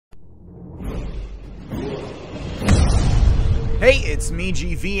Hey, it's me,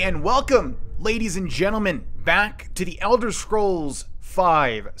 GV, and welcome, ladies and gentlemen, back to the Elder Scrolls V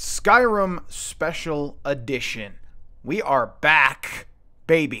Skyrim Special Edition. We are back,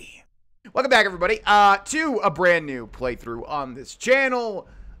 baby. Welcome back, everybody, to a brand new playthrough on this channel.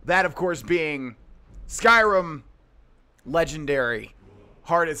 That, of course, being Skyrim Legendary,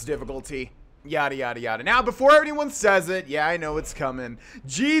 hardest difficulty. Yada, yada, yada. Now, before anyone says it, yeah, I know it's coming.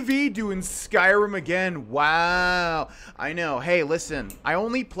 GV doing Skyrim again. Wow. I know. Hey, listen. I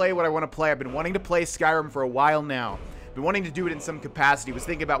only play what I want to play. I've been wanting to play Skyrim for a while now. Been wanting to do it in some capacity. Was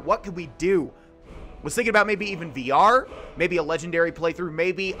thinking about what could we do. Was thinking about maybe even VR. Maybe a Legendary playthrough.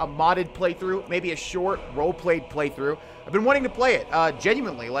 Maybe a modded playthrough. Maybe a short role-played playthrough. I've been wanting to play it.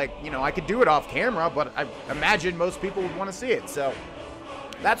 Genuinely. Like, you know, I could do it off camera, but I imagine most people would want to see it. So,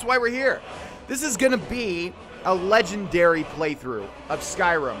 that's why we're here. This is going to be a Legendary playthrough of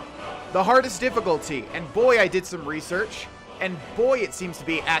Skyrim. The hardest difficulty. And boy, I did some research. And boy, it seems to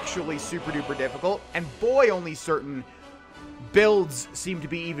be actually super duper difficult. And boy, only certain builds seem to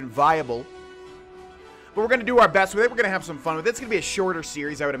be even viable. But we're going to do our best with it. We're going to have some fun with it. It's going to be a shorter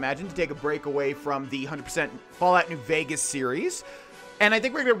series, I would imagine, to take a break away from the 100% Fallout New Vegas series. And I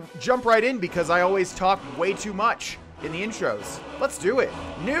think we're going to jump right in because I always talk way too much in the intros. Let's do it.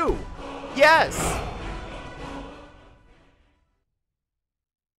 New. Yes!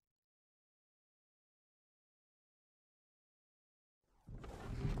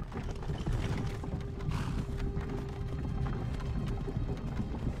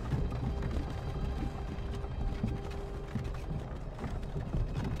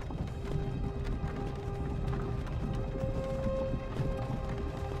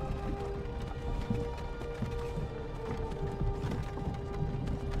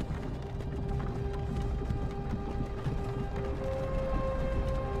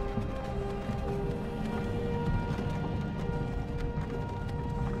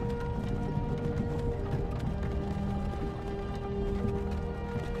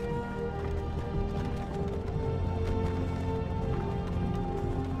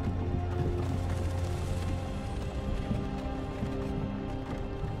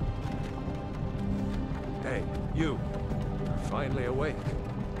 Hey, you. You're finally awake.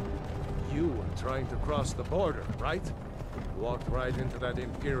 You were trying to cross the border, right? Walked right into that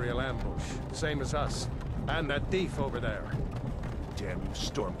Imperial ambush. Same as us. And that thief over there. Damn you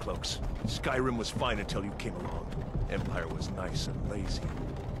Stormcloaks. Skyrim was fine until you came along. Empire was nice and lazy.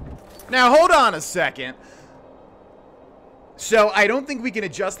 Now, hold on a second. So, I don't think we can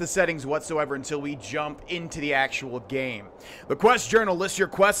adjust the settings whatsoever until we jump into the actual game. The quest journal lists your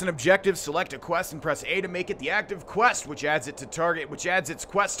quests and objectives. Select a quest and press A to make it the active quest, which adds its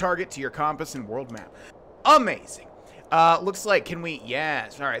quest target to your compass and world map. Amazing. Looks like, can we,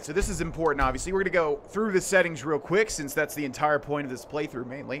 yes. Alright, so this is important, obviously. We're going to go through the settings real quick, since that's the entire point of this playthrough,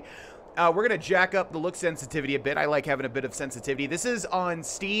 mainly. We're going to jack up the look sensitivity a bit. I like having a bit of sensitivity. This is on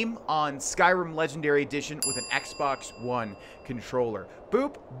Steam on Skyrim Legendary Edition with an Xbox One controller.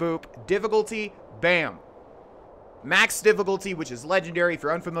 Boop, boop, difficulty, bam. Max difficulty, which is Legendary. If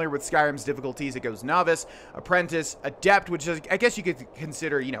you're unfamiliar with Skyrim's difficulties, it goes Novice, Apprentice, Adept, which is, I guess you could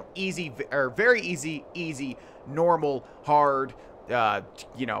consider, you know, easy, or very easy, easy, normal, hard,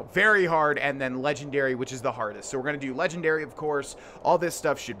 you know, very hard, and then Legendary, which is the hardest. So we're going to do Legendary, of course. All this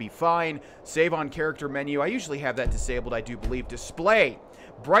stuff should be fine. Save on character menu. I usually have that disabled, I do believe. Display.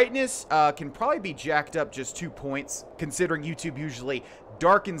 Brightness can probably be jacked up just 2 points, considering YouTube usually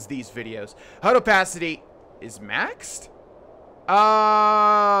darkens these videos. HUD opacity is maxed?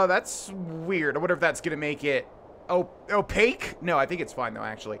 That's weird. I wonder if that's going to make it opaque? No, I think it's fine, though,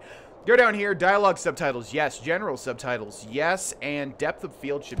 actually. Go down here, dialogue subtitles, yes. General subtitles, yes. And depth of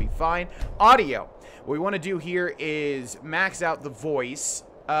field should be fine. Audio. What we want to do here is max out the voice.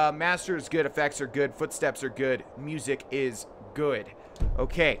 Master is good, effects are good, footsteps are good, music is good.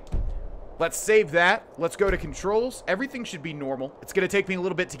 Okay, let's save that. Let's go to controls. Everything should be normal. It's going to take me a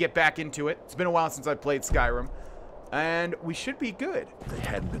little bit to get back into it. It's been a while since I've played Skyrim. And we should be good. If they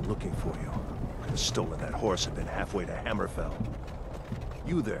hadn't been looking for you, could have stolen that horse and been halfway to Hammerfell.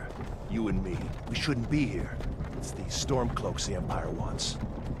 You there, you and me, we shouldn't be here. It's these Stormcloaks the Empire wants.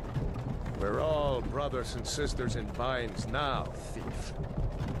 We're all brothers and sisters in binds now, thief.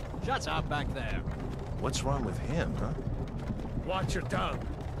 Shut up back there. What's wrong with him, huh? Watch your tongue.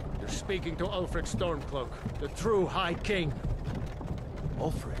 You're speaking to Ulfric Stormcloak, the true High King.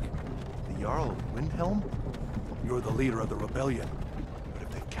 Ulfric? The Jarl of Windhelm? You're the leader of the rebellion. But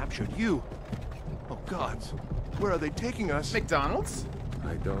if they've captured you... Oh gods, where are they taking us? McDonald's?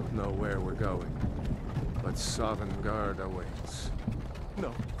 I don't know where we're going, but Sovngarde awaits.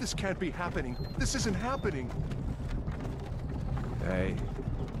 No, this can't be happening. This isn't happening. Hey,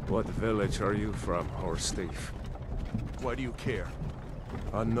 what village are you from, horse thief? Why do you care?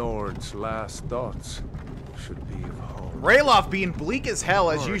 A Nord's last thoughts should be of home. Rayloff being bleak as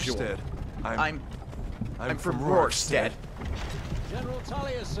hell as usual. Rorikstead. I'm from Rorikstead. General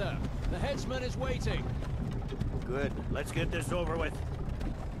Tullius, sir. The headsman is waiting. Good. Let's get this over with.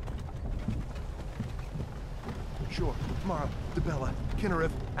 Sure. Mara, Debella,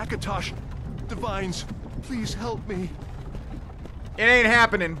 Kinnarev, Akatosh, Divines, please help me. It ain't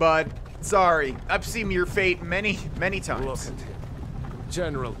happening, bud. Sorry. I've seen your fate many, many times. Look at him.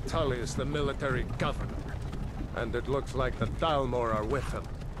 General Tullius, the military governor. And it looks like the Dalmor are with him.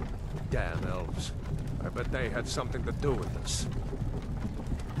 Damn elves. I bet they had something to do with this.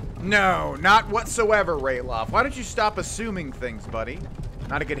 No, not whatsoever, Rayloff. Why don't you stop assuming things, buddy?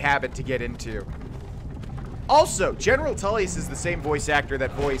 Not a good habit to get into. Also, General Tullius is the same voice actor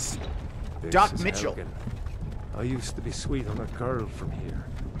that voiced Doc Mitchell. Helgen. I used to be sweet on a girl from here.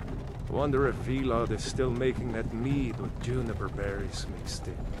 I wonder if Vilod is still making that mead with juniper berries mixed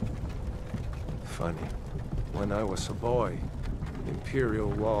in. Funny, when I was a boy, Imperial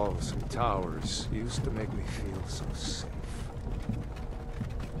walls and towers used to make me feel so safe.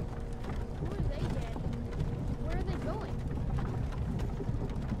 Who are they, Daddy? Where are they going?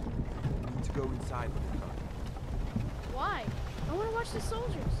 To go inside with the car. Why? I want to watch the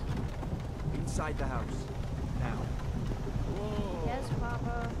soldiers. Inside the house. Now. Yes,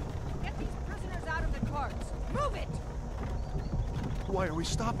 Papa. Get these prisoners out of the carts. Move it! Why are we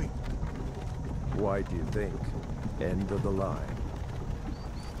stopping? Why do you think? End of the line.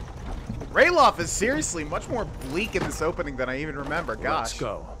 Rayloff is seriously much more bleak in this opening than I even remember. Gosh. Let's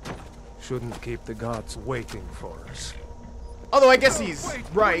go. Shouldn't keep the gods waiting for us. Although I guess he's Wait,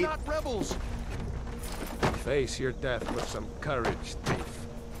 right. We're not rebels. Face your death with some courage, thief.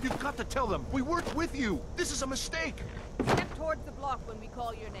 You've got to tell them we weren't with you. This is a mistake. Step towards the block when we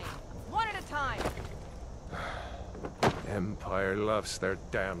call your name. One at a time. Empire loves their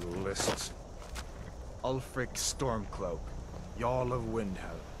damn lists. Ulfric Stormcloak, Jarl of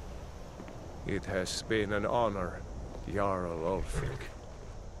Windhelm. It has been an honor, Jarl Ulfric.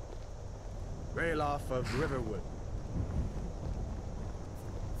 Rayloff of Riverwood.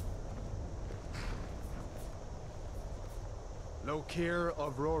 Lokir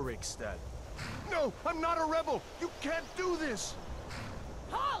of Rorikstead. No, I'm not a rebel. You can't do this.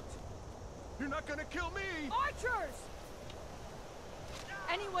 Halt! You're not gonna kill me. Archers!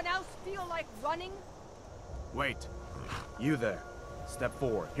 Anyone else feel like running? Wait. You there. Step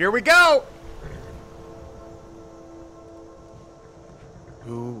forward. Here we go.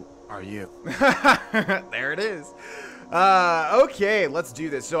 Who are you? There it is. Okay, let's do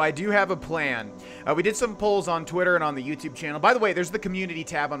this. So I do have a plan. We did some polls on Twitter and on the YouTube channel. By the way, there's the community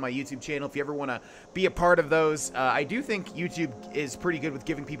tab on my YouTube channel if you ever want to be a part of those. I do think YouTube is pretty good with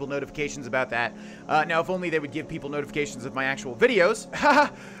giving people notifications about that. Now, if only they would give people notifications of my actual videos.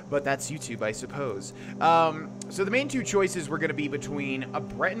 But that's YouTube, I suppose. So the main two choices were going to be between a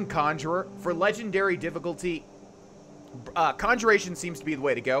Breton Conjurer for legendary difficulty. Conjuration seems to be the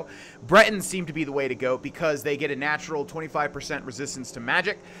way to go. Bretons seem to be the way to go because they get a natural 25% resistance to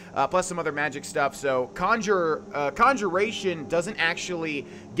magic, plus some other magic stuff. So conjuration doesn't actually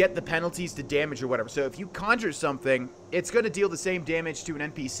get the penalties to damage or whatever. So if you conjure something, it's going to deal the same damage to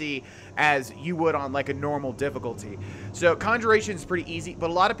an NPC as you would on like a normal difficulty. So conjuration is pretty easy, but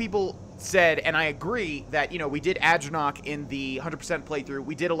a lot of people said, and I agree, that, you know, we did Adrenok in the 100% playthrough.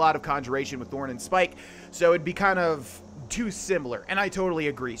 We did a lot of conjuration with Thorn and Spike, so it'd be kind of too similar, and I totally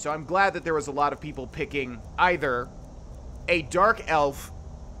agree. So I'm glad that there was a lot of people picking either a Dark Elf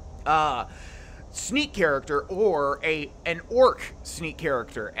sneak character or an Orc sneak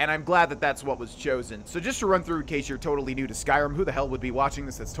character, and I'm glad that that's what was chosen. So just to run through in case you're totally new to Skyrim, who the hell would be watching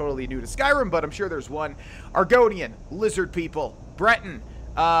this that's totally new to Skyrim, but I'm sure there's one. Argonian, Lizard People, Breton,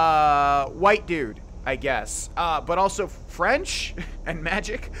 white dude, I guess, but also French and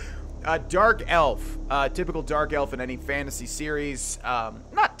magic. Dark Elf, typical Dark Elf in any fantasy series.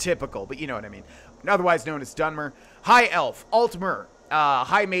 Not typical, but you know what I mean. Otherwise known as Dunmer. High Elf, Altmer.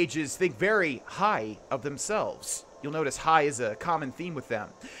 High mages think very high of themselves. You'll notice high is a common theme with them.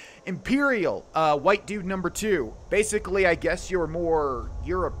 Imperial, white dude number 2. Basically, I guess you're more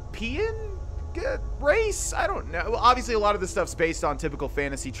European race? I don't know. Well, obviously, a lot of this stuff's based on typical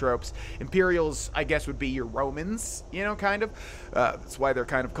fantasy tropes. Imperials, I guess, would be your Romans, you know, kind of. That's why they're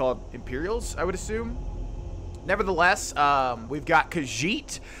kind of called Imperials, I would assume. Nevertheless, we've got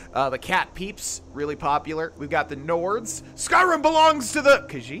Khajiit, the cat peeps, really popular. We've got the Nords. Skyrim belongs to the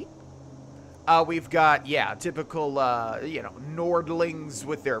Khajiit. We've got, yeah, typical, you know, Nordlings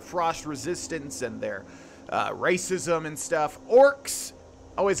with their frost resistance and their racism and stuff. Orcs.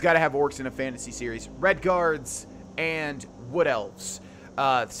 Always got to have orcs in a fantasy series. Red guards and wood elves.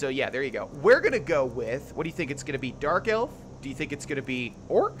 So yeah, there you go. We're going to go with, what do you think it's going to be? Dark elf? Do you think it's going to be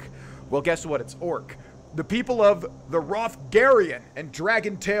orc? Well, guess what? It's orc. The people of the Rothgarian and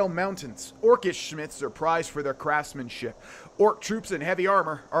Dragontail Mountains. Orcish smiths are prized for their craftsmanship. Orc troops in heavy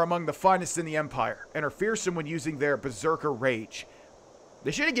armor are among the finest in the Empire and are fearsome when using their berserker rage.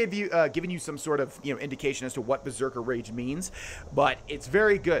 They should have given you some sort of indication as to what berserker rage means, but it's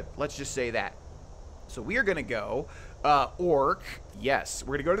very good. Let's just say that. So we are going to go orc. Yes,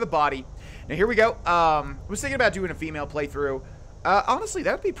 we're going to go to the body. Now here we go. I was thinking about doing a female playthrough. Honestly,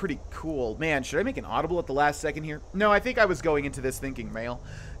 that would be pretty cool. Man, should I make an audible at the last second here? No, I think I was going into this thinking male.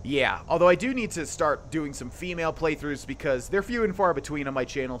 Yeah, although I do need to start doing some female playthroughs because they're few and far between on my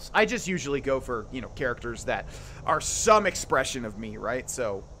channels. I just usually go for, characters that are some expression of me, right?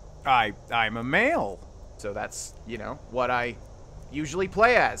 So, I'm a male. So that's, what I usually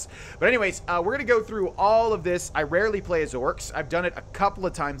play as. But anyways, we're going to go through all of this. I rarely play as orcs. I've done it a couple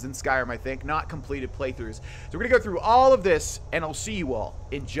of times in Skyrim, I think, not completed playthroughs. So we're going to go through all of this, and I'll see you all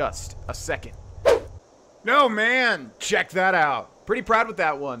in just a second. No, man, check that out. Pretty proud with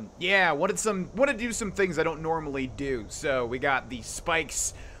that one. Yeah, wanted to do some things I don't normally do. So we got the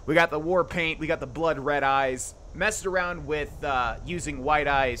spikes, we got the war paint, we got the blood red eyes. Messed around with using white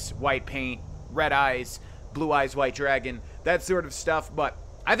eyes, white paint, red eyes, blue eyes, white dragon, that sort of stuff, but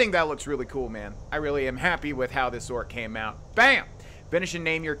I think that looks really cool, man. I really am happy with how this orc came out. Bam! Finish and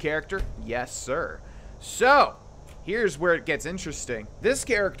name your character? Yes, sir. So, here's where it gets interesting. This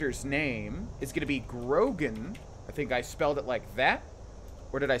character's name is going to be Grogan. I think I spelled it like that.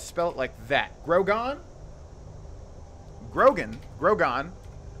 Or did I spell it like that? Grogan? Grogan. Grogan.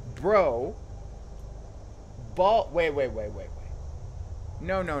 Bro. Ball. Wait.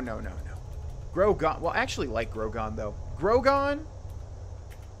 No. Grogan. Well, I actually like Grogan, though. Grogan.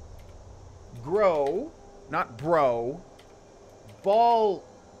 Grow. Not bro. Ball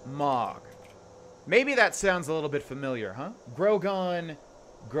Mog. Maybe that sounds a little bit familiar, huh? Grogan.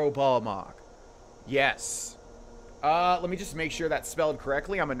 Grow Ball Mog. Yes. Let me just make sure that's spelled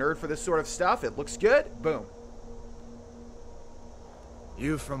correctly. I'm a nerd for this sort of stuff. It looks good. Boom.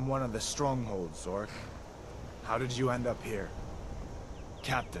 You from one of the strongholds, Orc. How did you end up here?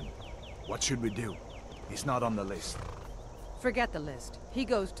 Captain, what should we do? He's not on the list. Forget the list. He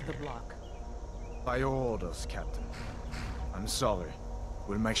goes to the block. By your orders, Captain. I'm sorry.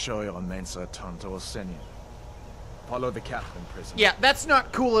 We'll make sure your remains return to Orsinian. Follow the captain, prisoner. Yeah, that's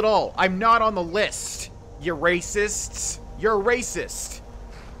not cool at all. I'm not on the list. You racists. You're a racist.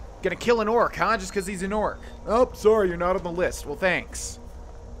 Gonna kill an orc, huh? Just because he's an orc. Oh, sorry, you're not on the list. Well, thanks.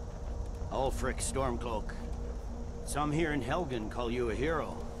 Ulfric Stormcloak. Some here in Helgen call you a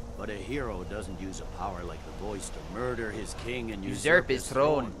hero, but a hero doesn't use a power like the voice to murder his king and usurp his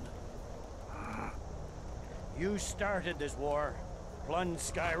throne. You started this war, plunged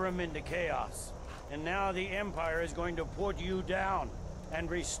Skyrim into chaos, and now the Empire is going to put you down and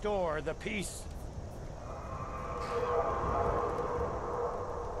restore the peace.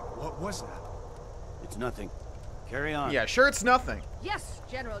 What was that? It's nothing. Carry on. Yeah, sure it's nothing. Yes,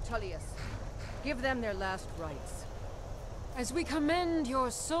 General Tullius. Give them their last rites. As we commend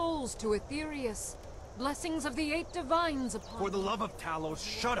your souls to Aetherius, blessings of the 8 divines upon For the love of Talos,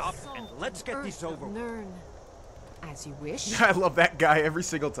 shut up and let's get this over with. Nern. As you wish. I love that guy every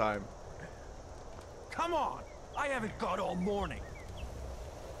single time. Come on! I haven't got all morning.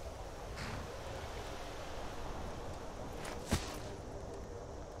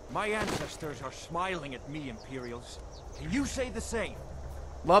 My ancestors are smiling at me, Imperials. Can you say the same?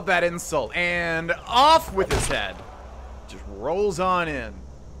 Love that insult. And off with his head. Just rolls on in.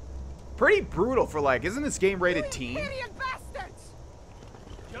 Pretty brutal for like, isn't this game rated teen? Idiot bastards!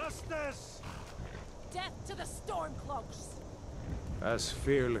 Justice! Death to the Stormcloaks! As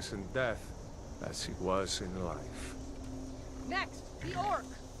fearless in death as he was in life. Next, the orc.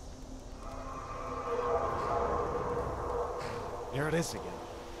 Here it is again.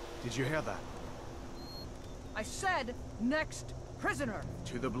 Did you hear that? I said, next prisoner.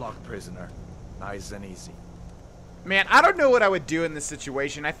 To the block, prisoner. Nice and easy. Man, I don't know what I would do in this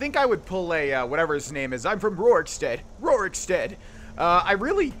situation. I think I would pull a, whatever his name is. I'm from Rorikstead. Rorikstead. I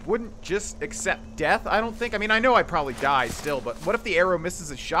really wouldn't just accept death, I don't think. I mean, I know I'd probably die still, but what if the arrow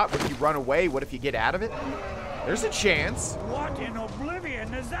misses a shot? What if you run away? What if you get out of it? There's a chance. What in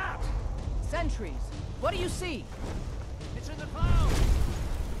oblivion is that? Sentries. What do you see? It's in the clouds.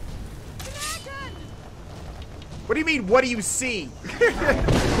 What do you mean, what do you see? Pretty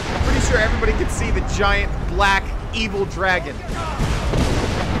sure everybody can see the giant, black, evil dragon.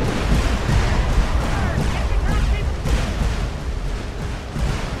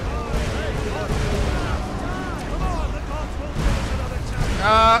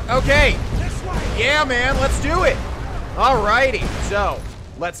 Okay. Yeah, man, let's do it. Alrighty, so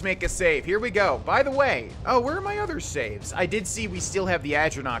let's make a save. Here we go. By the way, oh, where are my other saves? I did see we still have the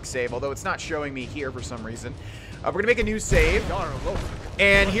Adrenok save, although it's not showing me here for some reason. We're gonna make a new save,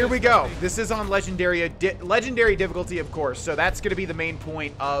 and here we go. This is on legendary difficulty, of course, so that's gonna be the main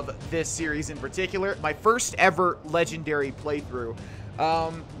point of this series in particular. My first ever legendary playthrough.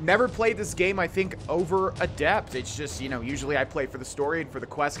 Never played this game, I think, over Adept. It's just, you know, usually I play for the story and for the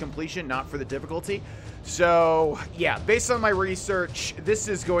quest completion, not for the difficulty. So, yeah, based on my research, this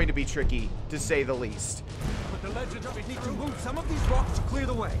is going to be tricky, to say the least. But the legend of it need to move some of these rocks to clear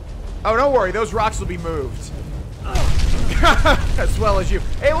the way. Oh, don't worry, those rocks will be moved. As well as you.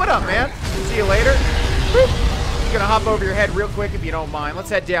 Hey, what up, man? See you later. Boop. Just gonna hop over your head real quick if you don't mind. Let's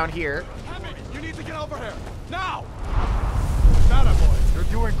head down here. You need to get over here, now! Nada, boys, you're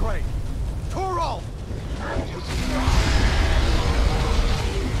doing great. Toro!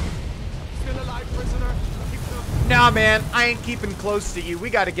 Still alive, prisoner? Nah, man, I ain't keeping close to you. We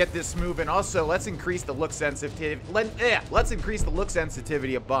gotta get this moving. Also, let's increase the look sensitivity. Let's increase the look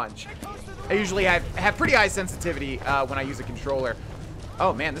sensitivity a bunch. I usually have pretty high sensitivity when I use a controller.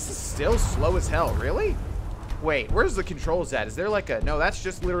 Oh man, this is still slow as hell. Really? Wait, where's the controls at? Is there like a... No, that's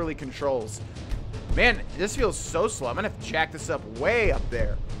just literally controls. Man, this feels so slow. I'm gonna have to jack this up way up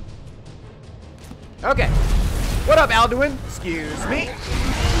there. Okay. What up, Alduin? Excuse me.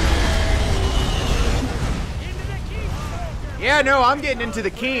 Yeah, no, I'm getting into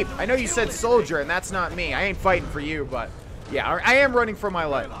the keep. I know you said soldier, and that's not me. I ain't fighting for you, but... Yeah, I am running for my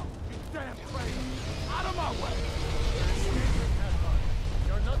life. Out of my way!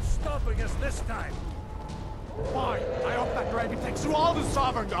 You're not stopping us this time. Fine, I hope that dragon takes you all to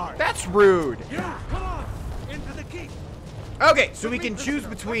Sovereign Guard. That's rude. Yeah, come on, into the keep. Okay, so we can choose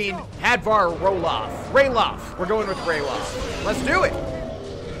between Hadvar or Roloff. Rayloff. We're going with Rayloff. Let's do it.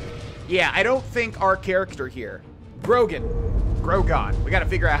 Yeah, I don't think our character here, Grogan. We got to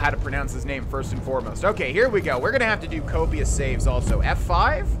figure out how to pronounce his name first and foremost. Okay, here we go. We're going to have to do copious saves also.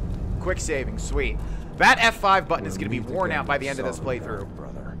 F5? Quick saving, sweet. That F5 button is going to be worn out by the end of this playthrough.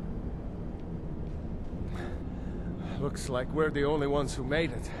 Brother. Looks like we're the only ones who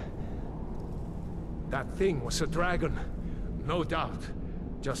made it. That thing was a dragon, no doubt.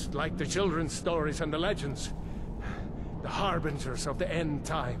 Just like the children's stories and the legends. The harbingers of the end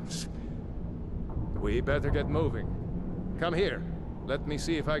times. We better get moving. Come here. Let me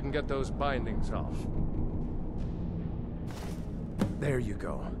see if I can get those bindings off. There you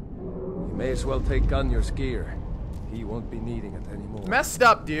go. You may as well take Gunnar's gear. He won't be needing it anymore. Messed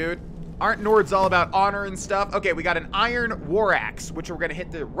up, dude. Aren't Nords all about honor and stuff? Okay, we got an iron war axe, which we're going to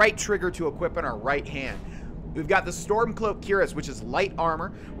hit the right trigger to equip on our right hand. We've got the Stormcloak Cuirass, which is light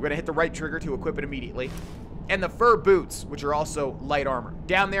armor. We're going to hit the right trigger to equip it immediately. And the fur boots, which are also light armor.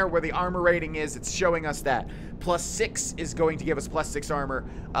 Down there where the armor rating is, it's showing us that. +6 is going to give us +6 armor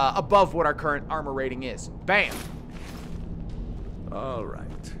above what our current armor rating is. Bam! All right.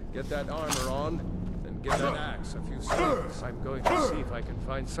 Get that armor on, and give that axe a few swings. I'm going to see if I can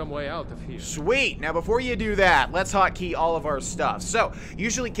find some way out of here. Sweet. Now, before you do that, let's hotkey all of our stuff. So,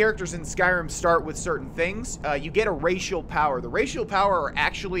 usually characters in Skyrim start with certain things. You get a racial power. The racial power are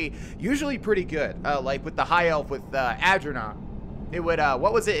actually usually pretty good. Like with the High Elf with Adrenok. It would,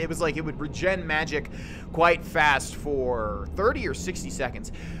 what was it? It was like it would regen magic quite fast for 30 or 60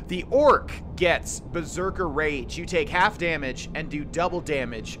 seconds. The Orc gets Berserker Rage. You take half damage and do double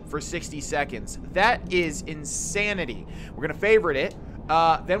damage for 60 seconds. That is insanity. We're going to favorite it.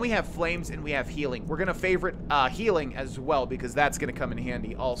 Then we have Flames and we have Healing. We're going to favorite Healing as well because that's going to come in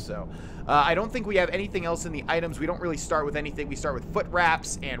handy also. I don't think we have anything else in the items. We don't really start with anything. We start with Foot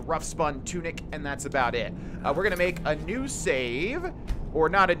Wraps and Rough Spun Tunic, and that's about it. We're going to make a new save, or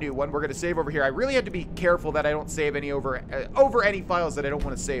not a new one. We're going to save over here. I really have to be careful that I don't save any over any files that I don't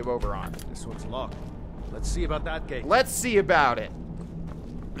want to save over on. This one's locked. Let's see about that gate. Let's see about it.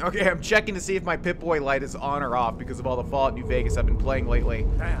 Okay, I'm checking to see if my Pip-Boy light is on or off because of all the Fallout New Vegas I've been playing lately.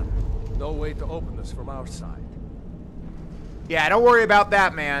 Damn. No way to open this from our side. Yeah, don't worry about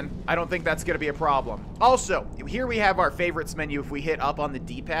that, man. I don't think that's going to be a problem. Also, here we have our favorites menu if we hit up on the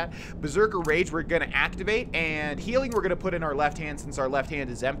D-pad. Berserker Rage we're going to activate, and Healing we're going to put in our left hand since our left hand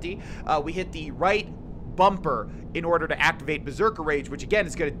is empty. We hit the right bumper in order to activate Berserker Rage, which again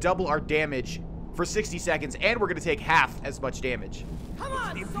is going to double our damage for 60 seconds, and we're going to take half as much damage. Come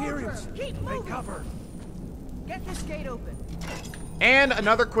on, Imperials! Keep moving. Take cover! Get this gate open. And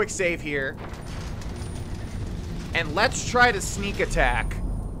another quick save here. And let's try to sneak attack.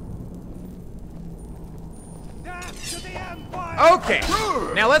 Okay,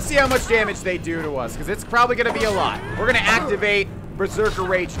 now let's see how much damage they do to us, because it's probably going to be a lot. We're going to activate Berserker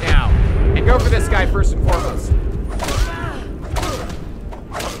Rage now. And go for this guy first and foremost.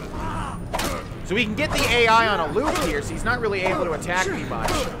 So we can get the AI on a loop here, so he's not really able to attack me much.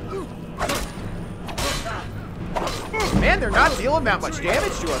 Man, they're not dealing that much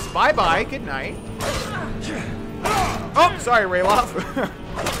damage to us. Bye-bye. Good night. Oh, sorry, Rayloff.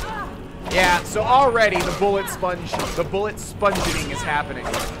 Yeah, so already the bullet sponging is happening.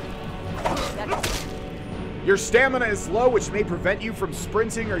 Your stamina is low, which may prevent you from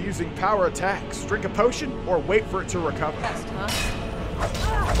sprinting or using power attacks. Drink a potion or wait for it to recover.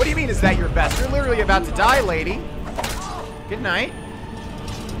 What do you mean, is that your best? You're literally about to die, lady. Good night.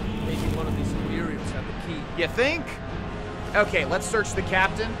 Maybe one of these Imperials have the key. You think? Okay, let's search the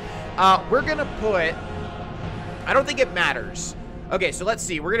captain. We're gonna put... I don't think it matters. Okay, so let's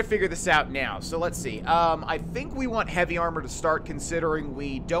see. We're going to figure this out now. So let's see. I think we want heavy armor to start, considering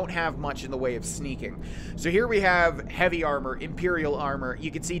we don't have much in the way of sneaking. So here we have heavy armor, Imperial armor. You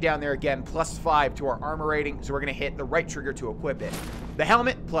can see down there again, +5 to our armor rating. So we're going to hit the right trigger to equip it. The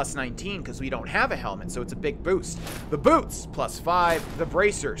helmet, +19, because we don't have a helmet, so it's a big boost. The boots, +5. The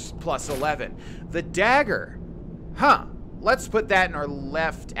bracers, +11. The dagger, huh. Let's put that in our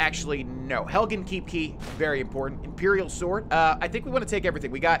left. Actually, no. Helgen Keep Key, very important. Imperial Sword. I think we want to take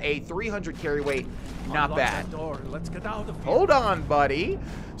everything. We got a 300 carry weight. Not bad. Let's get out of here. Hold on, buddy.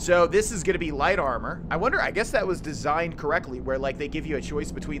 So this is going to be light armor. I wonder, I guess that was designed correctly, where like they give you a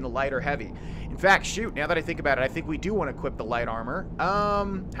choice between the light or heavy. In fact, shoot, now that I think about it, I think we do want to equip the light armor.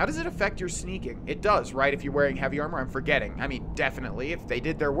 How does it affect your sneaking? It does, right? If you're wearing heavy armor, I'm forgetting. I mean, definitely. If they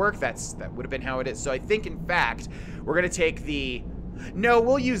did their work, that would have been how it is. So I think, in fact, we're going to take the... No,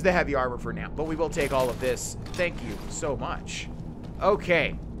 we'll use the heavy armor for now, but we will take all of this. Thank you so much.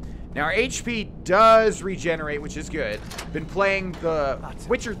 Okay. Now, our HP does regenerate, which is good. Been playing the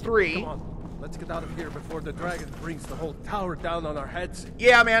Witcher 3. Come on, let's get out of here before the dragon brings the whole tower down on our heads.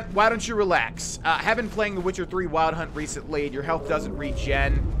 Yeah, man, why don't you relax? Have been playing the Witcher 3 Wild Hunt recently, and your health doesn't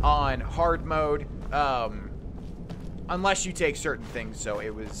regen on hard mode, unless you take certain things, so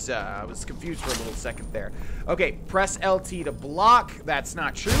it was, I was confused for a little second there. Okay, press LT to block. That's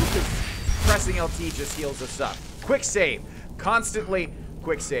not true, because pressing LT just heals us up. Quick save. Constantly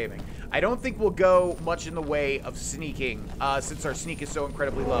quick saving. I don't think we'll go much in the way of sneaking, since our sneak is so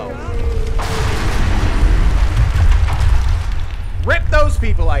incredibly low. Rip those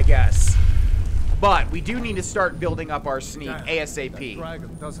people, I guess. But we do need to start building up our sneak ASAP. That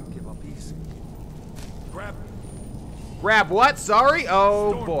dragon doesn't give up easy. Grab what? Sorry?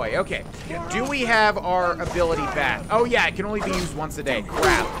 Oh boy, okay. Do we have our ability back? Oh yeah, it can only be used once a day.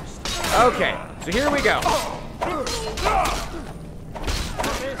 Crap. Okay, so here we go.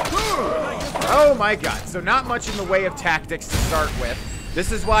 Oh my god, so not much in the way of tactics to start with.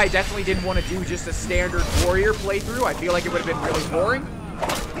 This is why I definitely didn't want to do just a standard warrior playthrough. I feel like it would have been really boring.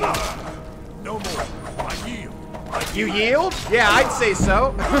 No more. I yield. You yield? Yeah, I'd say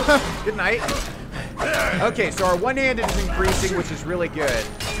so. Good night. Okay, so our one-handed is increasing, which is really good.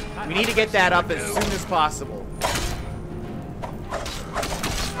 We need to get that up as soon as possible.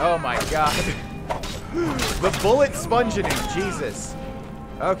 Oh my god. The bullet sponging, Jesus.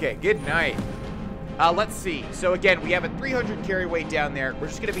 Okay, good night. Let's see. So again, we have a 300 carry weight down there. We're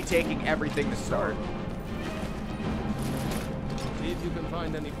just going to be taking everything to start. See if you can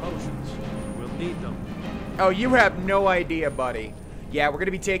find any potions. We'll need them. Oh, you have no idea, buddy. Yeah, we're going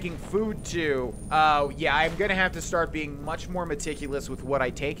to be taking food too. Yeah, I'm going to have to start being much more meticulous with what I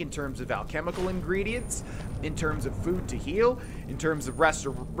take in terms of alchemical ingredients, in terms of food to heal, in terms of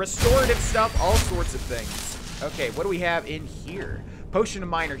restorative stuff, all sorts of things. Okay, what do we have in here? Potion of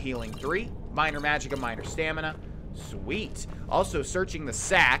minor healing, 3. Minor magicka, minor stamina. Sweet. Also searching the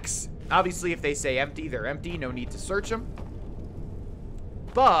sacks. Obviously, if they say empty, they're empty. No need to search them.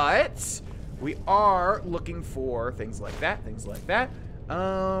 But we are looking for things like that, things like that.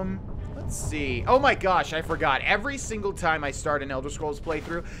 Let's see. Oh my gosh, I forgot. Every single time I start an Elder Scrolls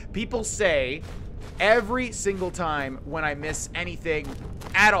playthrough, people say every single time when I miss anything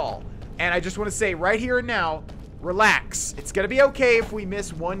at all. And I just want to say right here and now, relax. It's gonna be okay if we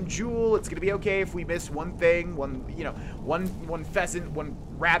miss one jewel. It's gonna be okay if we miss one thing, one pheasant, one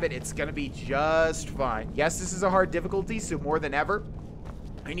rabbit. It's gonna be just fine. Yes, this is a hard difficulty, so more than ever,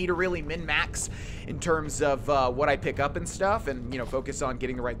 I need to really min-max in terms of what I pick up and stuff, and focus on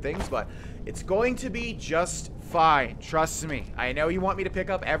getting the right things. But it's going to be just fine. Trust me. I know you want me to pick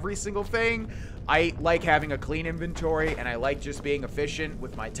up every single thing. I like having a clean inventory, and I like just being efficient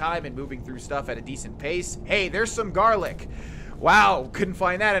with my time and moving through stuff at a decent pace. Hey, there's some garlic. Wow, couldn't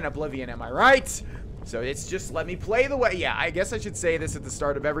find that in Oblivion, am I right? So it's just let me play the way. Yeah, I guess I should say this at the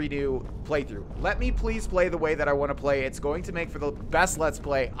start of every new playthrough. Let me please play the way that I want to play. It's going to make for the best Let's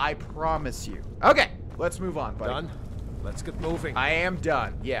Play. I promise you. Okay, let's move on, buddy. Done? Let's get moving. I am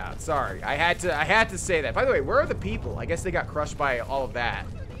done. Yeah, sorry. I had to say that. By the way, where are the people? I guess they got crushed by all of that.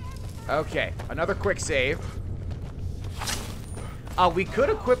 Okay, another quick save. We could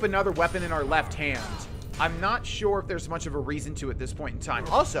equip another weapon in our left hand. I'm not sure if there's much of a reason to at this point in time.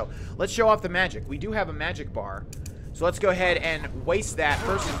 Also, let's show off the magic. We do have a magic bar. So let's go ahead and waste that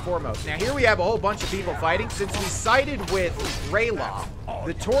first and foremost. Now here we have a whole bunch of people fighting. Since we sided with Raylaw,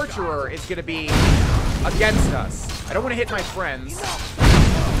 the Torturer is going to be against us. I don't want to hit my friends.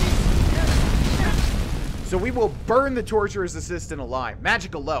 So we will burn the Torturer's assistant alive.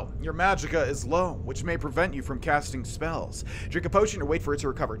 Magicka low. Your magicka is low, which may prevent you from casting spells. Drink a potion or wait for it to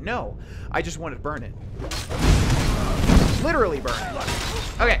recover. No, I just want to burn it. Literally burn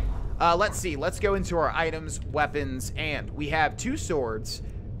it. Okay, let's see. Let's go into our items, weapons, and we have 2 swords.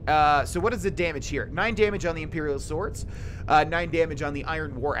 So what is the damage here? 9 damage on the Imperial Swords, 9 damage on the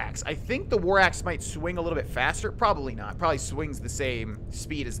Iron War Axe. I think the War Axe might swing a little bit faster. Probably not. Probably swings the same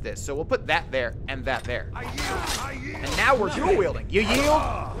speed as this. So we'll put that there and that there. And now we're dual wielding. You yield?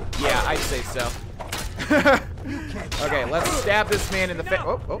 Yeah, I'd say so. Okay, let's stab this man in the face.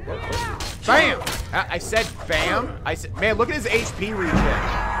 Oh, oh, oh, oh. Bam! I said bam. I said, man, look at his HP regen.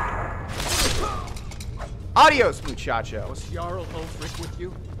 Adios, muchacho. Was Jarl Ulfric with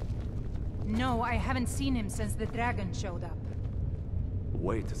you? No, I haven't seen him since the dragon showed up.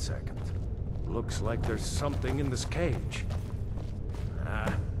 Wait a second. Looks like there's something in this cage.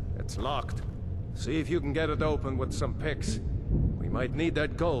 Ah, it's locked. See if you can get it open with some picks. We might need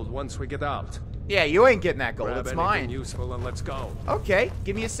that gold once we get out. Yeah, you ain't getting that gold. Grab It's mine. Useful and let's go. Okay,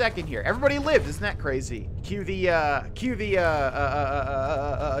 give me a second here. Everybody lived, isn't that crazy? Cue the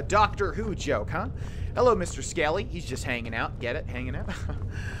Doctor Who joke, huh? Hello, Mr. Skelly. He's just hanging out. Get it? Hanging out.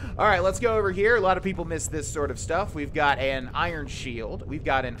 All right, let's go over here. A lot of people miss this sort of stuff. We've got an iron shield. We've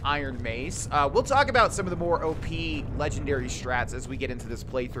got an iron mace. We'll talk about some of the more OP legendary strats as we get into this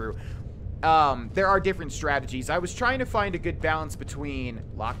playthrough. There are different strategies. I was trying to find a good balance between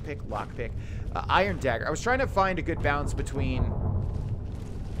lockpick, iron dagger. I was trying to find a good balance between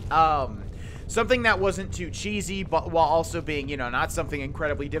something that wasn't too cheesy, but while also being, you know, not something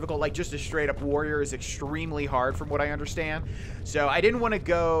incredibly difficult. Like just a straight up warrior is extremely hard from what I understand. So I didn't want to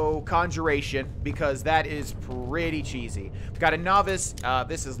go conjuration because that is pretty cheesy. We've got a novice.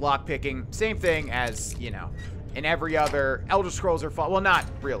 This is lockpicking. Same thing as, you know, in every other Elder Scrolls are well, not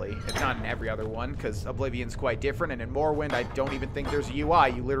really. It's not in every other one because Oblivion's quite different. And in Morrowind, I don't even think there's a UI.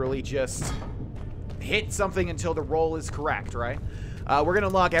 You literally just hit something until the roll is correct, right? We're going to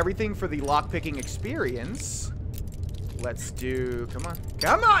unlock everything for the lockpicking experience. Let's do... Come on.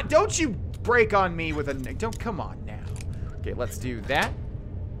 Come on! Don't you break on me with a... Don't... Come on now. Okay, let's do that.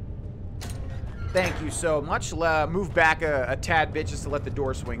 Thank you so much. Move back a tad bit just to let the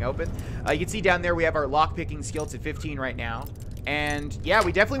door swing open. You can see down there we have our lockpicking skill. It's at 15 right now. And, yeah,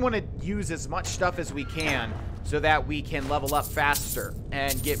 we definitely want to use as much stuff as we can so that we can level up faster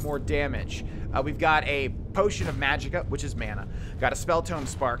and get more damage. We've got a potion of magicka, which is mana. Got a spell tome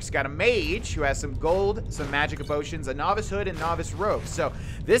sparks. Got a mage who has some gold, some magicka potions, a novice hood, and novice robe. So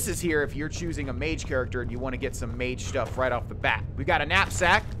this is here if you're choosing a mage character and you want to get some mage stuff right off the bat. We've got a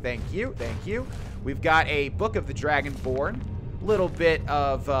knapsack. Thank you. Thank you. We've got a book of the Dragonborn. Little bit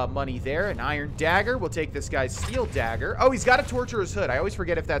of money there. An iron dagger. We'll take this guy's steel dagger. Oh, he's got a torturer's hood. I always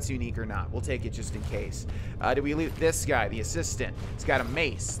forget if that's unique or not. We'll take it just in case. Do we leave this guy, the assistant? He's got a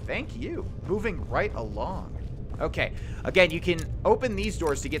mace. Thank you. Moving right along. Okay. Again, you can open these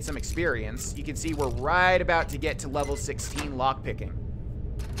doors to get some experience. You can see we're right about to get to level 16 lockpicking.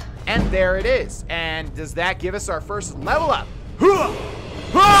 And there it is. And does that give us our first level up?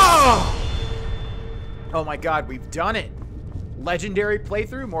 Oh my god, we've done it. Legendary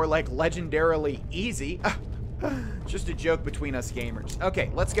playthrough, more like legendarily easy. Just a joke between us gamers.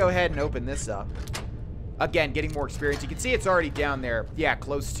 Okay, let's go ahead and open this up. Again, getting more experience. You can see it's already down there. Yeah,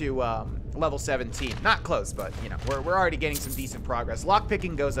 close to level 17. Not close, but, you know, we're already getting some decent progress.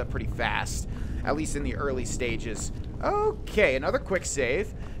 Lockpicking goes up pretty fast, at least in the early stages. Okay, another quick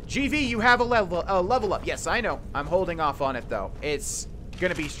save. GV, you have a level up. Yes, I know. I'm holding off on it, though. It's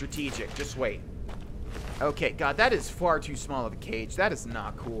gonna be strategic. Just wait. Okay, God, that is far too small of a cage. That is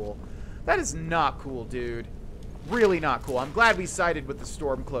not cool. That is not cool, dude. Really not cool. I'm glad we sided with the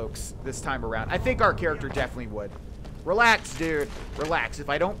Stormcloaks this time around. I think our character definitely would. Relax, dude. Relax. If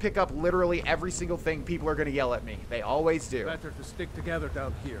I don't pick up literally every single thing, people are going to yell at me. They always do. Better to stick together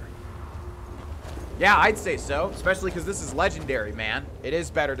down here. Yeah, I'd say so. Especially because this is legendary, man. It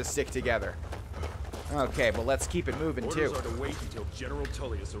is better to stick together. Okay, but let's keep it moving, Orders too. are to wait until General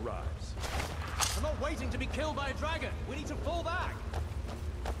Tullius arrives. I'm not waiting to be killed by a dragon. We need to fall back.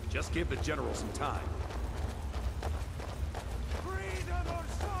 Just give the General some time.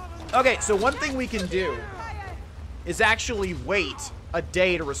 Okay, so one thing we can do is actually wait a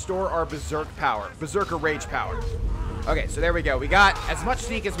day to restore our Berserker Rage power. Okay, so there we go. We got as much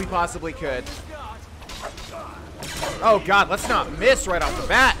sneak as we possibly could. Oh god, let's not miss right off the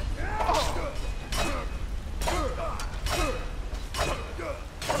bat.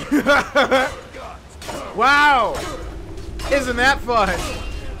 Wow! Isn't that fun?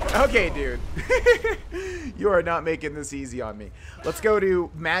 Okay, dude. You are not making this easy on me. Let's go to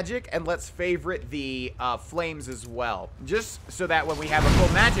magic and let's favorite the flames as well. Just so that when we have a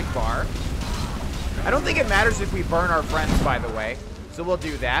full magic bar, I don't think it matters if we burn our friends, by the way. So we'll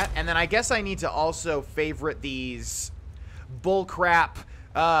do that. And then I guess I need to also favorite these bullcrap.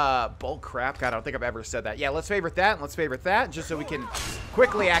 Bullcrap? God, I don't think I've ever said that. Yeah, let's favorite that and let's favorite that just so we can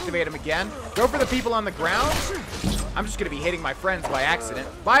quickly activate them again. Go for the people on the ground. I'm just going to be hitting my friends by accident.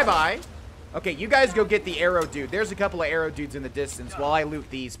 Bye-bye. Okay, you guys go get the arrow dude. There's a couple of arrow dudes in the distance while I loot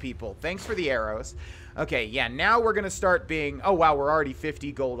these people. Thanks for the arrows. Okay, yeah, now we're going to start being... Oh, wow, we're already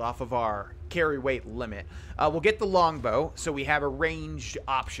 50 gold off of our carry weight limit. We'll get the longbow, so we have a ranged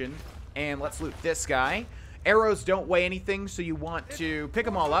option. And let's loot this guy. Arrows don't weigh anything, so you want to pick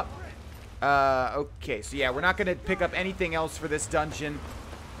them all up. Okay, so yeah, we're not going to pick up anything else for this dungeon.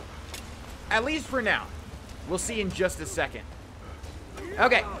 At least for now. We'll see in just a second.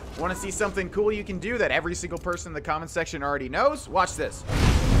 Okay, want to see something cool you can do that every single person in the comment section already knows? Watch this.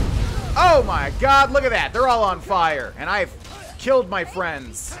 Oh my god, look at that. They're all on fire. And I've killed my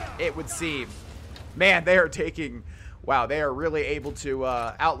friends, it would seem. Man, they are taking... Wow, they are really able to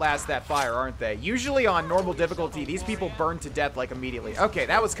outlast that fire, aren't they? Usually on normal difficulty, these people burn to death like immediately. Okay,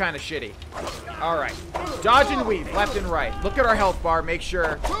 that was kind of shitty. All right. Dodge and weave, left and right. Look at our health bar. Make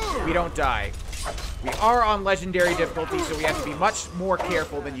sure we don't die. We are on legendary difficulty, so we have to be much more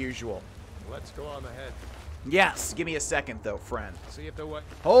careful than usual. Let's go on ahead. Yes, give me a second, though, friend. See if the way.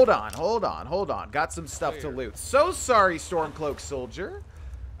 Hold on, hold on, hold on. Got some stuff to loot. So sorry, Stormcloak Soldier.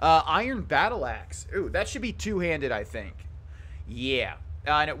 Iron Battle Axe. Ooh, that should be two-handed, I think. Yeah.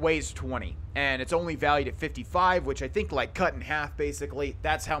 And it weighs 20. And it's only valued at 55, which I think, like, cut in half, basically.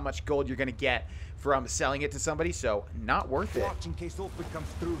 That's how much gold you're going to get from selling it to somebody, so not worth it. Watch in case Ulfric comes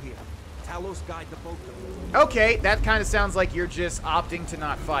through here. Talos guide the boat. Okay, that kind of sounds like you're just opting to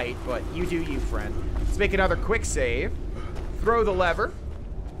not fight, but you do you, friend. Let's make another quick save. Throw the lever.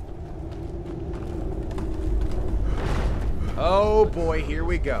 Oh boy, here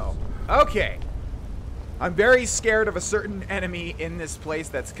we go. Okay. I'm very scared of a certain enemy in this place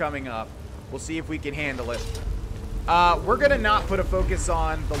that's coming up. We'll see if we can handle it. We're gonna not put a focus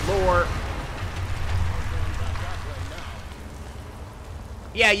on the lore.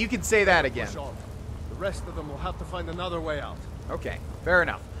 Yeah, you can say that again. The rest of them will have to find another way out. Okay, fair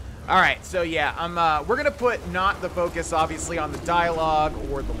enough. Alright, so yeah, we're gonna put not the focus, obviously, on the dialogue,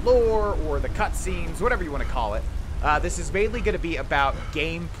 or the lore, or the cutscenes, whatever you want to call it. This is mainly going to be about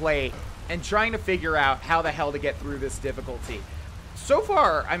gameplay and trying to figure out how the hell to get through this difficulty. So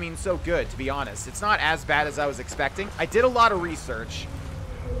far, I mean, so good, to be honest. It's not as bad as I was expecting. I did a lot of research,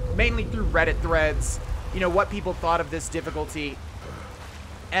 mainly through Reddit threads, you know, what people thought of this difficulty.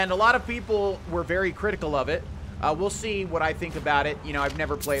 And a lot of people were very critical of it. We'll see what I think about it. You know, I've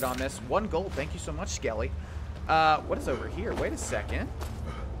never played on this. 1 gold. Thank you so much, Skelly. What is over here? Wait a second.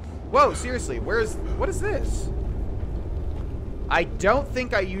 Whoa, seriously, what is this? I don't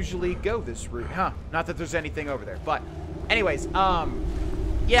think I usually go this route. Huh, not that there's anything over there. But anyways,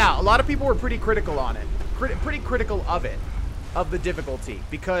 yeah, a lot of people were pretty critical on it. Pretty critical of it, of the difficulty,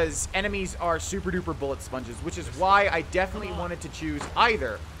 because enemies are super duper bullet sponges, which is why I definitely wanted to choose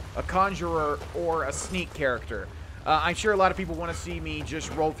either a conjurer or a sneak character. I'm sure a lot of people want to see me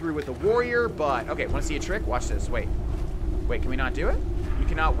just roll through with a warrior, but okay, want to see a trick? Watch this. Wait, can we not do it? You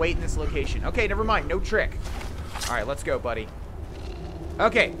cannot wait in this location. Okay, never mind, no trick. All right, let's go, buddy.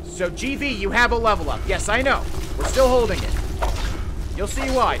 Okay, so GV, you have a level up. Yes, I know. We're still holding it. You'll see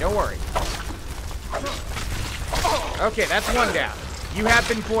why, don't worry. Okay, that's 1 down. You have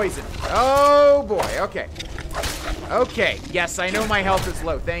been poisoned. Oh, boy, okay. Okay, yes, I know my health is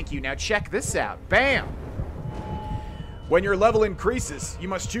low. Thank you. Now check this out. Bam! When your level increases, you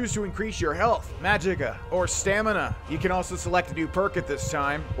must choose to increase your health, magicka, or stamina. You can also select a new perk at this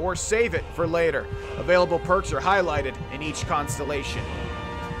time, or save it for later. Available perks are highlighted in each constellation.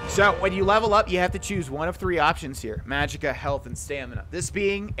 So, when you level up, you have to choose one of 3 options here. Magicka, health, and stamina. This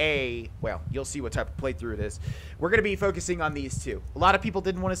being a, well, you'll see what type of playthrough it is. We're going to be focusing on these 2. A lot of people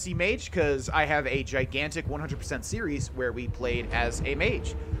didn't want to see mage because I have a gigantic 100% series where we played as a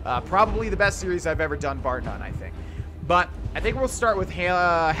mage. Probably the best series I've ever done, bar none, I think. But I think we'll start with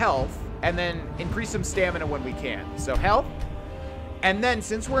health and then increase some stamina when we can. So, health. And then,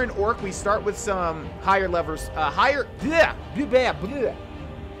 since we're an orc, we start with some higher levels,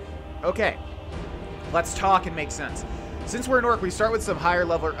 Okay, let's talk and make sense. Since we're an orc, we start with some higher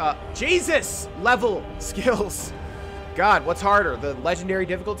level, level skills. God, what's harder, the legendary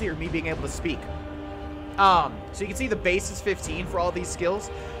difficulty or me being able to speak? So you can see the base is 15 for all these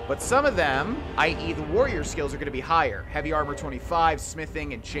skills, but some of them, i.e. the warrior skills, are going to be higher. Heavy armor 25,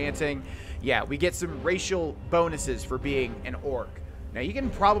 smithing, enchanting. Yeah, we get some racial bonuses for being an orc. Now, you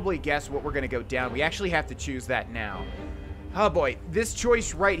can probably guess what we're going to go down. We actually have to choose that now. Oh boy, this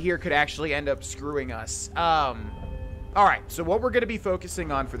choice right here could actually end up screwing us. Alright, so what we're going to be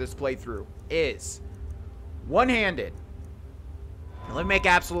focusing on for this playthrough is one-handed. Let me make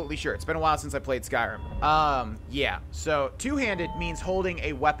absolutely sure. It's been a while since I played Skyrim. Yeah, so two-handed means holding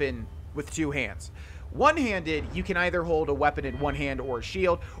a weapon with 2 hands. One-handed, you can either hold a weapon in one hand or a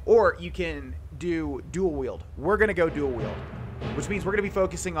shield, or you can do dual wield. We're going to go dual wield, which means we're going to be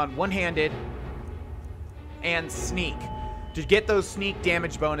focusing on one-handed and sneak, to get those sneak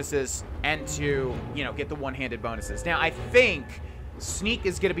damage bonuses and to, you know, get the one-handed bonuses. Now, I think sneak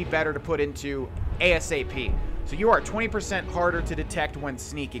is going to be better to put into ASAP. So you are 20% harder to detect when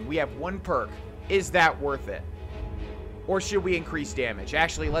sneaking. We have 1 perk. Is that worth it? Or should we increase damage?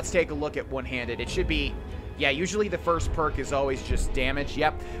 Actually, let's take a look at one-handed. It should be, yeah, usually the first perk is always just damage.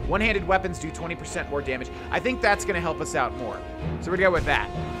 Yep. One-handed weapons do 20% more damage. I think that's going to help us out more. So we're going to go with that.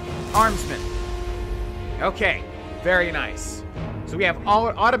 Armsman. Okay. Very nice. So we have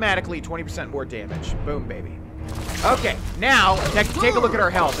automatically 20% more damage. Boom, baby. Okay, now take a look at our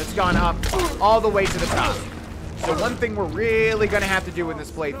health. It's gone up all the way to the top. So one thing we're really going to have to do in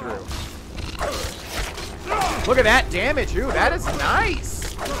this playthrough. Look at that damage. Ooh, that is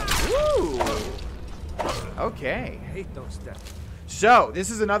nice. Ooh. Okay. I hate those deaths. So,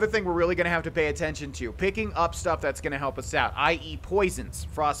 this is another thing we're really going to have to pay attention to. Picking up stuff that's going to help us out, i.e. poisons,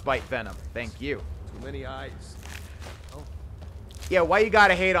 frostbite, venom. Thank you. Too many eyes. Yeah, why you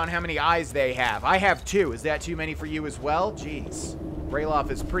gotta hate on how many eyes they have? I have 2. Is that too many for you as well? Jeez.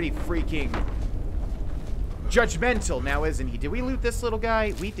 Grohlvana is pretty freaking judgmental now, isn't he? Did we loot this little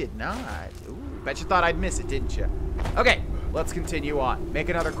guy? We did not. Ooh, bet you thought I'd miss it, didn't you? Okay, let's continue on. Make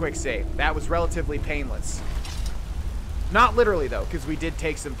another quick save. That was relatively painless. Not literally, though, because we did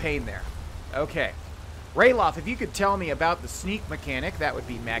take some pain there. Okay. Grohlvana, if you could tell me about the sneak mechanic, that would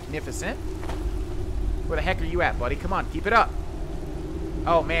be magnificent. Where the heck are you at, buddy? Come on, keep it up.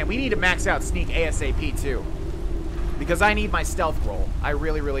 Oh, man, we need to max out sneak ASAP, too. Because I need my stealth roll. I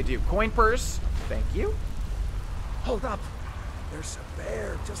really, really do. Coin purse. Thank you. Hold up. There's a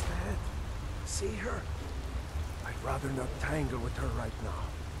bear just ahead. See her? I'd rather not tangle with her right now.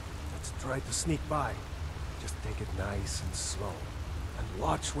 Let's try to sneak by. Just take it nice and slow. And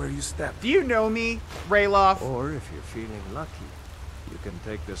watch where you step. Do you know me, Grohlvana? Or if you're feeling lucky, you can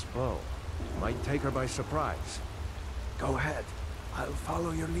take this bow. Might take her by surprise. Go ahead. I'll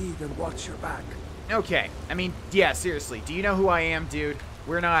follow your lead and watch your back. Okay. I mean, yeah, seriously. Do you know who I am, dude?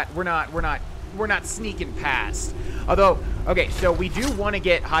 We're not sneaking past. Although, okay, so we do want to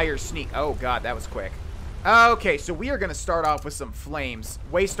get higher sneak. Oh, God, that was quick. Okay, so we are going to start off with some flames.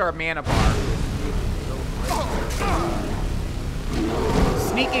 Waste our mana bar.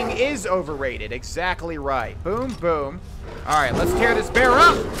 Sneaking is overrated. Exactly right. Boom, boom. All right, let's tear this bear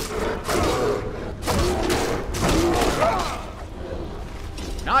up.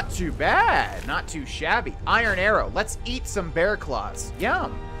 Not too bad. Not too shabby. Iron arrow. Let's eat some bear claws.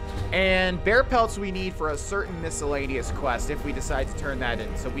 Yum. And bear pelts we need for a certain miscellaneous quest if we decide to turn that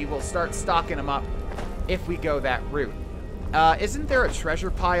in. So we will start stocking them up if we go that route. Isn't there a treasure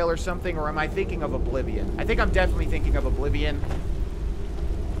pile or something, or am I thinking of Oblivion? I think I'm definitely thinking of Oblivion.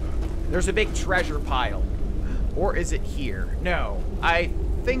 There's a big treasure pile. Or is it here? No. I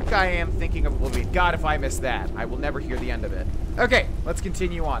think I am thinking of Oblivion. God, if I miss that, I will never hear the end of it. Okay, let's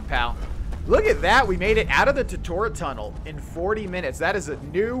continue on, pal. Look at that. We made it out of the Tutora tunnel in 40 minutes. That is a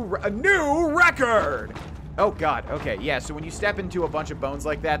new record. Oh, God. Okay, yeah, so when you step into a bunch of bones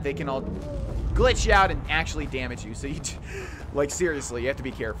like that, they can all glitch out and actually damage you. So you, like, seriously, you have to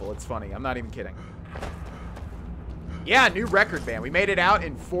be careful. It's funny. I'm not even kidding. Yeah, new record, man. We made it out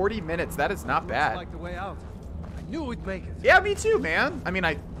in 40 minutes. That is not bad. Looks like the way out. I Knew we'd make it. Yeah, me too, man. I mean,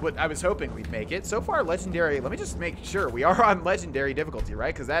 I was hoping we'd make it. So far, legendary. Let me just make sure we are on legendary difficulty,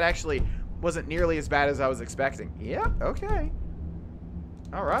 right? Because that actually wasn't nearly as bad as I was expecting. Yep. Okay.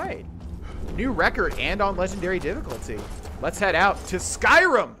 All right. New record and on legendary difficulty. Let's head out to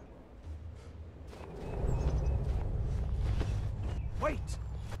Skyrim. Wait.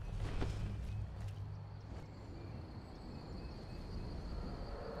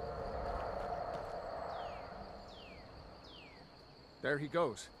 There he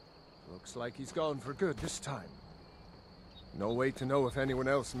goes. Looks like he's gone for good this time. No way to know if anyone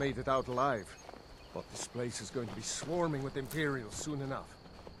else made it out alive. But this place is going to be swarming with Imperials soon enough.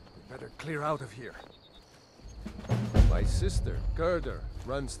 We better clear out of here. My sister, Gerda,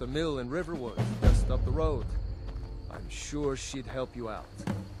 runs the mill in Riverwood, just up the road. I'm sure she'd help you out.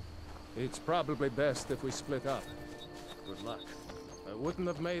 It's probably best if we split up. Good luck. I wouldn't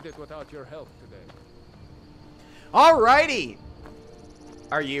have made it without your help today. Alrighty.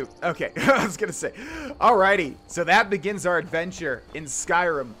 Are you? Okay, I was gonna say. Alrighty, so that begins our adventure in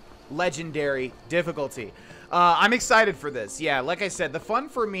Skyrim Legendary difficulty. I'm excited for this. Yeah, like I said, the fun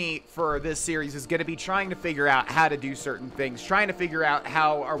for me for this series is going to be trying to figure out how to do certain things, trying to figure out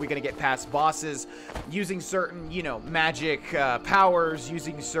how are we going to get past bosses, using certain, you know, magic powers,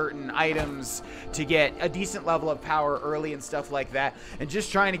 using certain items to get a decent level of power early and stuff like that, and just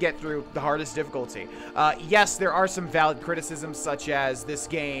trying to get through the hardest difficulty. Yes, there are some valid criticisms, such as this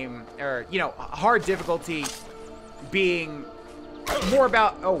game, or, you know, hard difficulty being more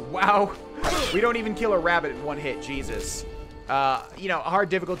about, oh, wow. We don't even kill a rabbit in one hit, Jesus. You know, hard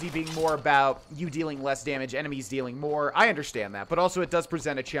difficulty being more about you dealing less damage, enemies dealing more. I understand that, but also it does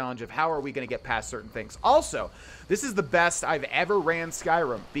present a challenge of how are we going to get past certain things. Also, this is the best I've ever ran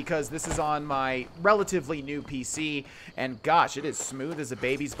Skyrim because this is on my relatively new PC, and gosh, it is smooth as a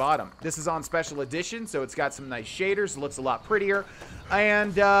baby's bottom. This is on special edition, so it's got some nice shaders, looks a lot prettier,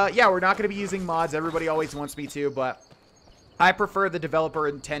 and yeah, we're not going to be using mods. Everybody always wants me to, but I prefer the developer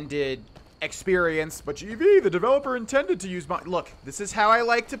intended experience, but GV, the developer intended to use my... Look, this is how I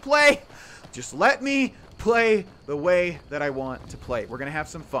like to play. Just let me play the way that I want to play. We're going to have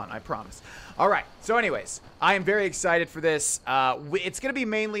some fun, I promise. All right, so anyways, I am very excited for this. It's going to be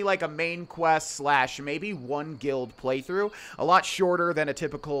mainly like a main quest slash maybe one guild playthrough. A lot shorter than a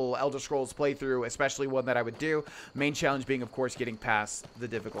typical Elder Scrolls playthrough, especially one that I would do. Main challenge being, of course, getting past the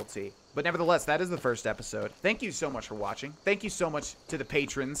difficulty. But nevertheless, that is the first episode. Thank you so much for watching. Thank you so much to the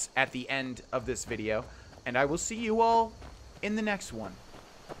patrons at the end of this video. And I will see you all in the next one.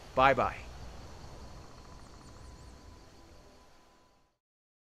 Bye-bye.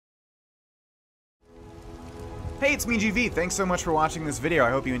 Hey, it's me, GV. Thanks so much for watching this video. I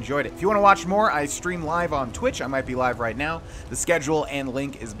hope you enjoyed it. If you want to watch more, I stream live on Twitch. I might be live right now. The schedule and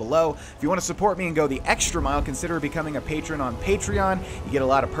link is below. If you want to support me and go the extra mile, consider becoming a patron on Patreon. You get a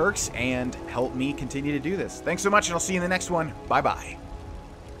lot of perks and help me continue to do this. Thanks so much, and I'll see you in the next one. Bye-bye.